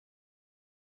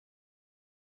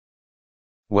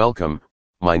Welcome,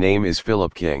 my name is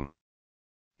Philip King.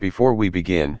 Before we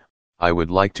begin, I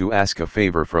would like to ask a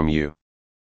favor from you.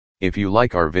 If you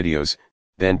like our videos,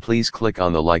 then please click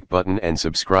on the like button and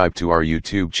subscribe to our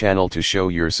YouTube channel to show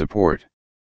your support.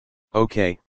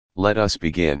 Okay, let us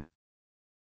begin.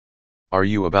 Are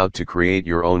you about to create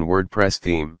your own WordPress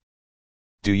theme?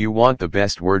 Do you want the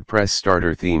best WordPress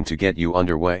starter theme to get you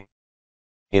underway?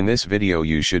 In this video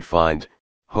you should find,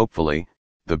 hopefully,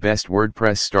 the best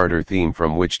WordPress starter theme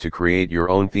from which to create your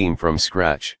own theme from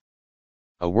scratch.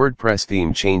 A WordPress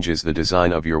theme changes the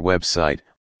design of your website,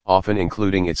 often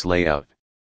including its layout.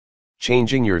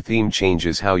 Changing your theme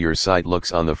changes how your site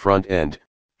looks on the front end,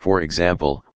 for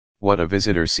example, what a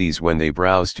visitor sees when they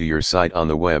browse to your site on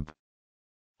the web.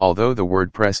 Although the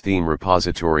WordPress theme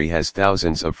repository has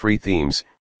thousands of free themes,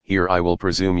 here I will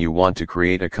presume you want to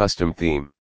create a custom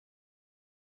theme.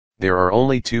 There are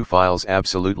only two files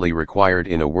absolutely required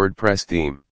in a WordPress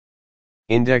theme.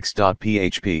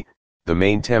 Index.php, the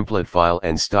main template file,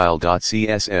 and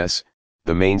style.css,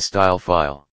 the main style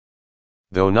file.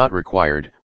 Though not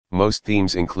required, most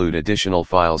themes include additional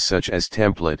files such as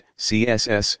template,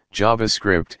 CSS,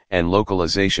 JavaScript, and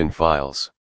localization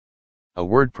files. A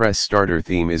WordPress starter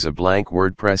theme is a blank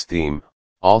WordPress theme,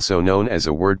 also known as a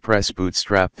WordPress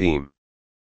Bootstrap theme.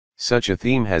 Such a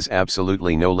theme has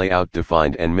absolutely no layout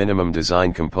defined and minimum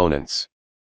design components.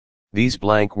 These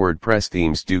blank WordPress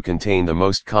themes do contain the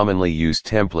most commonly used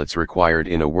templates required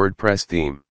in a WordPress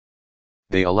theme.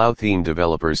 They allow theme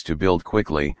developers to build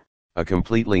quickly a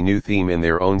completely new theme in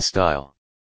their own style.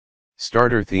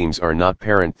 Starter themes are not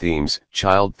parent themes,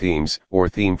 child themes, or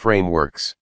theme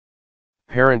frameworks.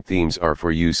 Parent themes are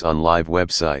for use on live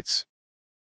websites.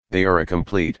 They are a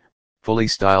complete, fully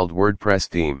styled WordPress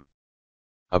theme.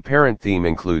 A parent theme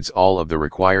includes all of the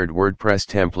required WordPress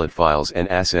template files and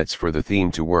assets for the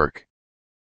theme to work.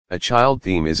 A child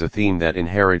theme is a theme that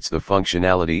inherits the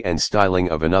functionality and styling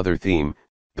of another theme,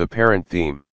 the parent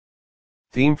theme.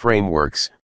 Theme frameworks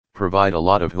provide a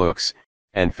lot of hooks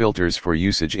and filters for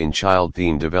usage in child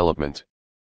theme development.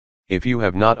 If you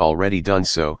have not already done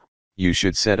so, you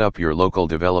should set up your local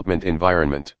development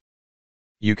environment.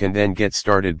 You can then get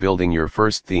started building your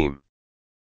first theme.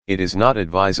 It is not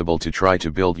advisable to try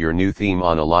to build your new theme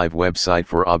on a live website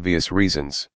for obvious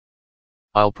reasons.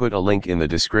 I'll put a link in the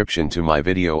description to my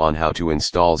video on how to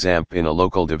install XAMPP in a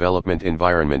local development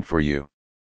environment for you.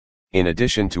 In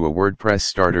addition to a WordPress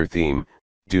starter theme,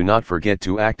 do not forget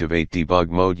to activate debug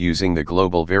mode using the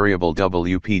global variable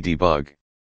WP debug.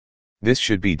 This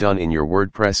should be done in your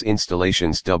WordPress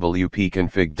installation's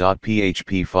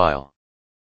wp-config.php file.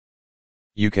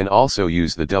 You can also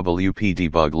use the WP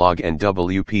debug log and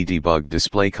WP debug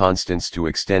display constants to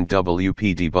extend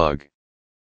WP debug.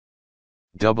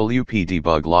 WP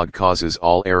debug log causes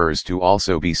all errors to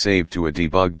also be saved to a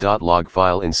debug.log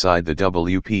file inside the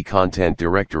WP content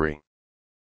directory.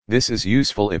 This is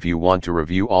useful if you want to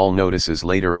review all notices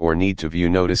later or need to view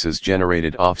notices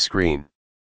generated off-screen.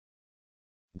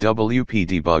 WP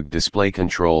debug display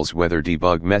controls whether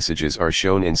debug messages are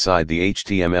shown inside the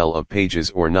HTML of pages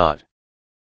or not.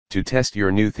 To test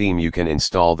your new theme, you can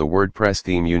install the WordPress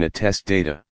theme unit test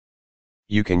data.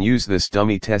 You can use this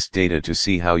dummy test data to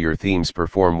see how your themes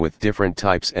perform with different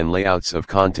types and layouts of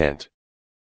content.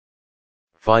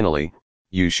 Finally,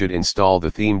 you should install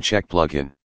the theme check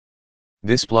plugin.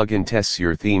 This plugin tests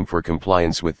your theme for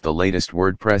compliance with the latest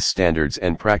WordPress standards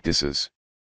and practices.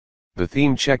 The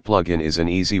theme check plugin is an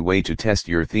easy way to test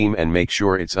your theme and make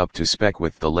sure it's up to spec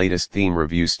with the latest theme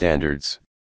review standards.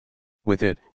 With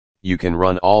it, you can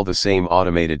run all the same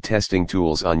automated testing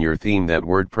tools on your theme that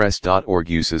WordPress.org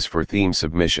uses for theme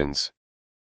submissions.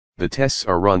 The tests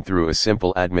are run through a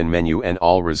simple admin menu and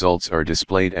all results are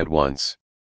displayed at once.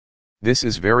 This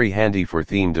is very handy for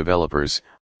theme developers,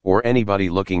 or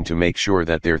anybody looking to make sure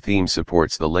that their theme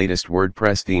supports the latest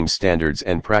WordPress theme standards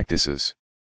and practices.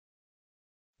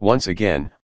 Once again,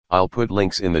 I'll put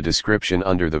links in the description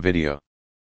under the video.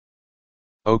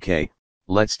 Okay,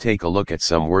 let's take a look at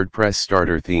some WordPress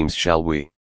starter themes, shall we?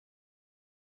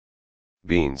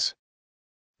 Beans.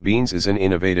 Beans is an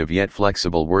innovative yet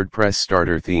flexible WordPress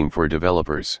starter theme for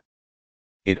developers.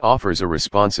 It offers a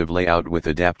responsive layout with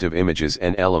adaptive images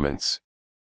and elements.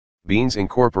 Beans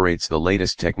incorporates the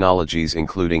latest technologies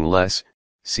including LESS,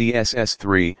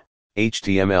 CSS3,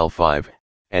 HTML5,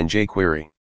 and jQuery.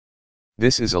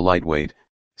 This is a lightweight,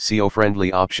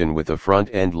 SEO-friendly option with a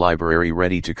front-end library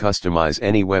ready to customize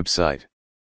any website.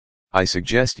 I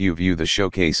suggest you view the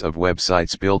showcase of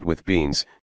websites built with Beans,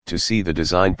 to see the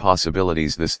design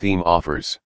possibilities this theme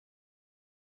offers.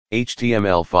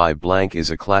 HTML5 blank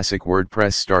is a classic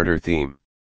WordPress starter theme.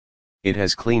 It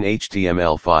has clean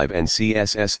HTML5 and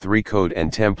CSS3 code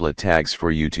and template tags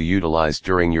for you to utilize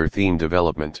during your theme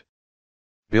development.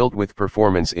 Built with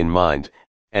performance in mind,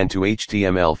 and to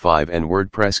HTML5 and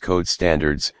WordPress code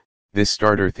standards, this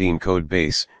starter theme code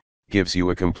base gives you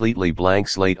a completely blank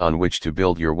slate on which to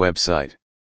build your website.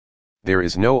 There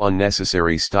is no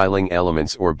unnecessary styling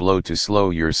elements or bloat to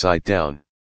slow your site down.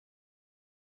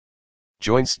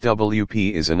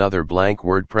 JointsWP is another blank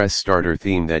WordPress starter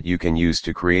theme that you can use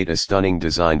to create a stunning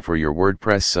design for your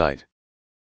WordPress site.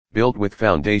 Built with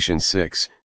Foundation 6,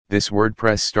 this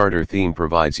WordPress starter theme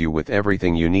provides you with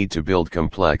everything you need to build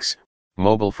complex,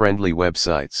 mobile-friendly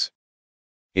websites.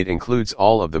 It includes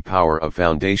all of the power of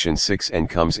Foundation 6 and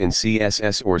comes in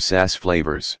CSS or Sass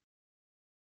flavors.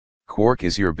 Quark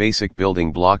is your basic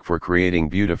building block for creating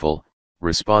beautiful,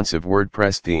 responsive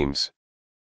WordPress themes.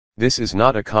 This is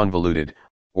not a convoluted,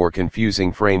 or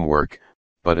confusing framework,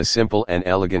 but a simple and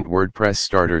elegant WordPress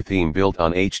starter theme built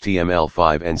on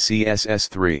HTML5 and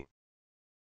CSS3.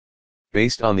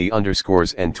 Based on the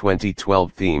underscores and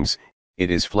 2012 themes,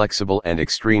 it is flexible and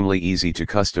extremely easy to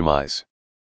customize.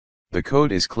 The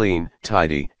code is clean,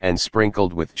 tidy, and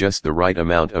sprinkled with just the right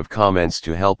amount of comments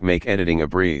to help make editing a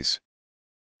breeze.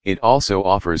 It also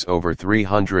offers over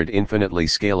 300 infinitely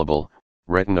scalable,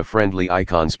 retina-friendly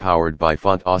icons powered by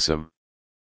Font Awesome.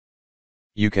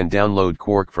 You can download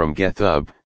Quark from GitHub,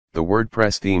 the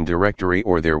WordPress theme directory,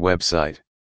 or their website.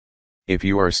 If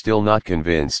you are still not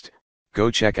convinced,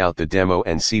 go check out the demo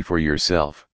and see for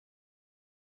yourself.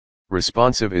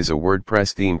 Responsive is a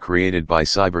WordPress theme created by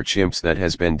cyberchimps that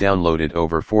has been downloaded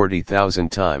over 40,000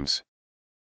 times.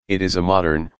 It is a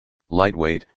modern,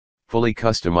 lightweight, fully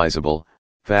customizable,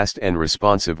 fast and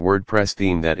responsive WordPress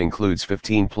theme that includes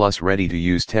 15+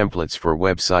 ready-to-use templates for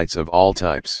websites of all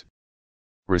types.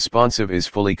 Responsive is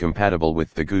fully compatible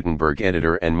with the Gutenberg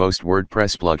editor and most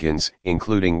WordPress plugins,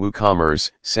 including WooCommerce,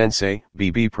 Sensei,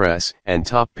 bbPress, and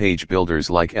top page builders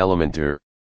like Elementor.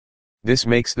 This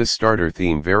makes the starter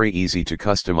theme very easy to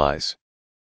customize.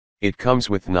 It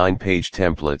comes with 9 page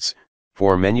templates,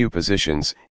 4 menu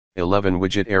positions, 11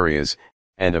 widget areas,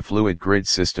 and a fluid grid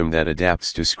system that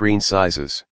adapts to screen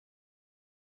sizes.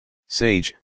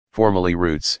 Sage, formerly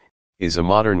Roots, is a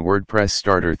modern WordPress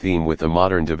starter theme with a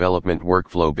modern development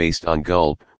workflow based on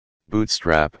Gulp,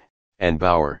 Bootstrap, and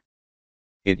Bower.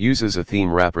 It uses a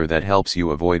theme wrapper that helps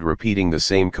you avoid repeating the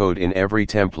same code in every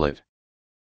template.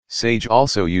 Sage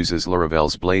also uses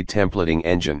Laravel's Blade templating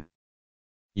engine.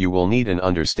 You will need an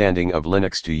understanding of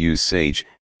Linux to use Sage,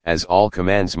 as all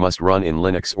commands must run in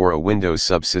Linux or a Windows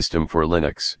subsystem for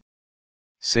Linux.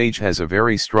 Sage has a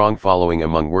very strong following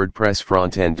among WordPress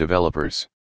front-end developers.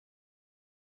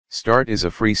 Start is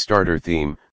a free starter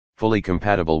theme, fully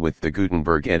compatible with the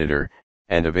Gutenberg editor,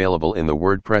 and available in the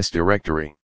WordPress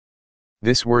directory.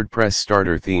 This WordPress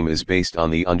starter theme is based on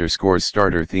the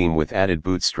starter theme with added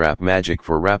Bootstrap magic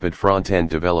for rapid front-end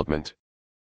development.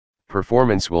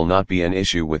 Performance will not be an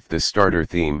issue with this starter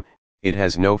theme. It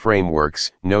has no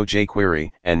frameworks, no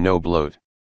jQuery, and no bloat.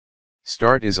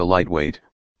 Start is a lightweight,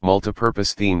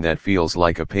 multi-purpose theme that feels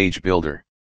like a page builder.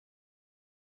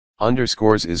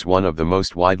 Underscores is one of the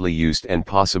most widely used and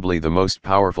possibly the most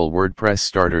powerful WordPress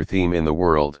starter theme in the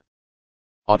world.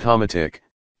 Automattic,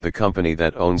 the company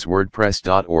that owns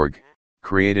WordPress.org,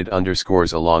 created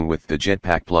underscores along with the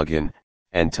Jetpack plugin,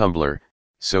 and Tumblr,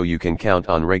 so you can count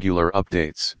on regular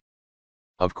updates.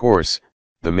 Of course,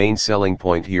 the main selling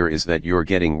point here is that you're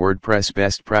getting WordPress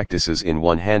best practices in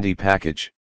one handy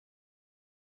package.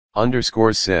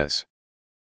 Underscores says,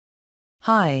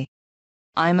 Hi.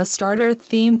 I'm a starter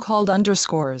theme called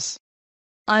Underscores.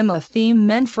 I'm a theme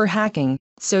meant for hacking,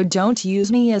 so don't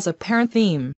use me as a parent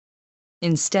theme.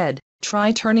 Instead,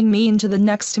 try turning me into the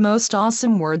next most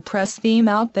awesome WordPress theme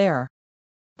out there.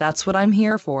 That's what I'm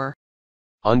here for.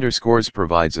 Underscores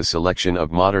provides a selection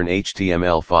of modern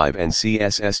HTML5 and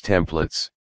CSS templates.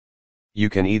 You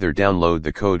can either download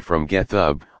the code from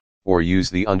GitHub, or use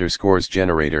the underscores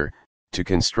generator, to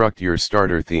construct your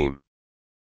starter theme.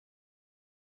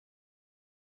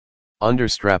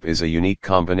 Understrap is a unique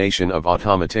combination of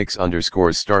Automatic's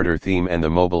underscores starter theme and the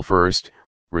mobile-first,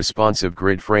 responsive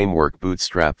grid framework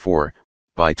Bootstrap 4,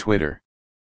 by Twitter.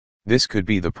 This could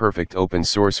be the perfect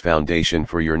open-source foundation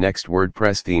for your next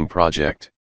WordPress theme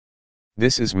project.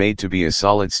 This is made to be a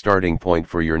solid starting point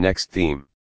for your next theme.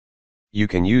 You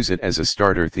can use it as a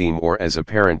starter theme or as a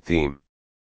parent theme.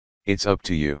 It's up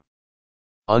to you.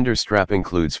 Understrap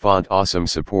includes Font Awesome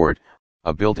support,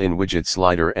 a built-in widget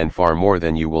slider, and far more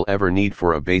than you will ever need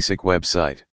for a basic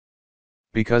website.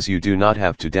 Because you do not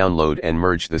have to download and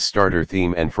merge the starter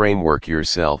theme and framework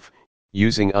yourself,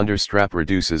 using Understrap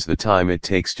reduces the time it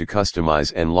takes to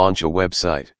customize and launch a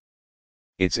website.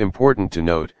 It's important to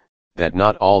note that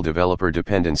not all developer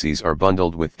dependencies are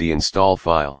bundled with the install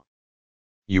file.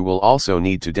 You will also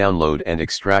need to download and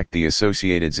extract the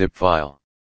associated zip file.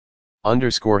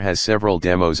 Underscore has several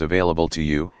demos available to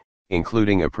you,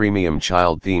 including a premium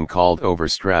child theme called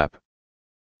Overstrap.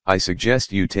 I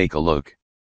suggest you take a look.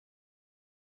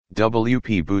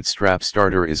 WP Bootstrap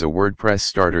Starter is a WordPress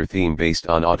starter theme based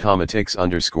on Automatics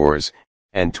Underscores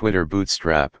and Twitter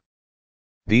Bootstrap.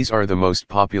 These are the most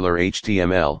popular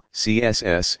HTML,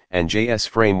 CSS, and JS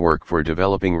framework for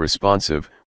developing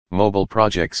responsive, mobile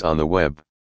projects on the web.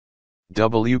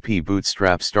 WP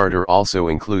Bootstrap Starter also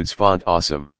includes Font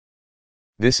Awesome.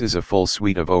 This is a full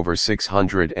suite of over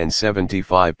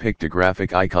 675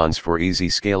 pictographic icons for easy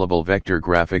scalable vector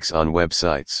graphics on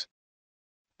websites.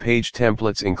 Page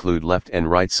templates include left and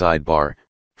right sidebar,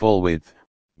 full width,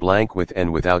 blank with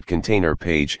and without container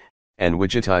page, and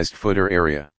widgetized footer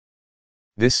area.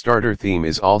 This starter theme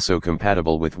is also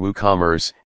compatible with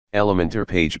WooCommerce, Elementor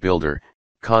Page Builder,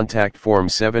 Contact Form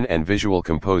 7 and Visual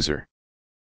Composer.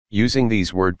 Using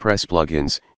these WordPress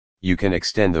plugins, you can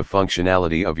extend the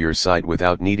functionality of your site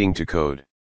without needing to code.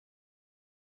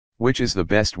 Which is the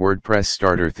best WordPress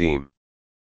starter theme?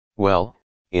 Well,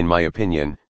 in my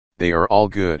opinion, they are all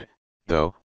good,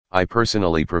 though I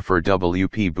personally prefer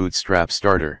WP Bootstrap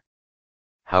Starter.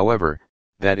 However,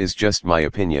 that is just my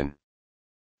opinion.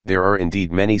 There are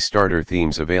indeed many starter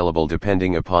themes available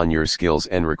depending upon your skills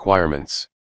and requirements.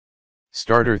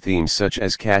 Starter themes such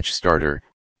as Catch Starter,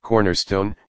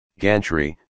 Cornerstone,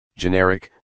 Gantry,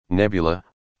 Generic, Nebula,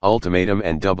 Ultimatum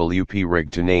and WP Rig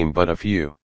to name but a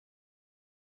few.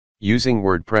 Using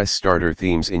WordPress starter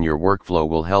themes in your workflow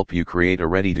will help you create a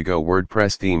ready-to-go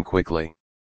WordPress theme quickly.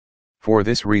 For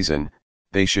this reason,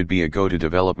 they should be a go-to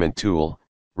development tool,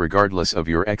 regardless of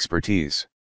your expertise.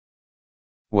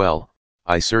 Well,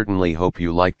 I certainly hope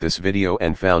you liked this video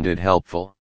and found it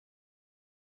helpful.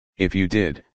 If you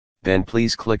did, then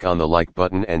please click on the like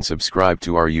button and subscribe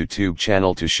to our YouTube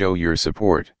channel to show your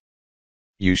support.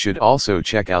 You should also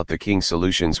check out the King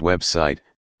Solutions website,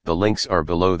 the links are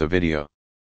below the video.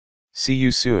 See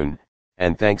you soon,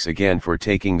 and thanks again for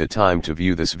taking the time to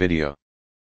view this video.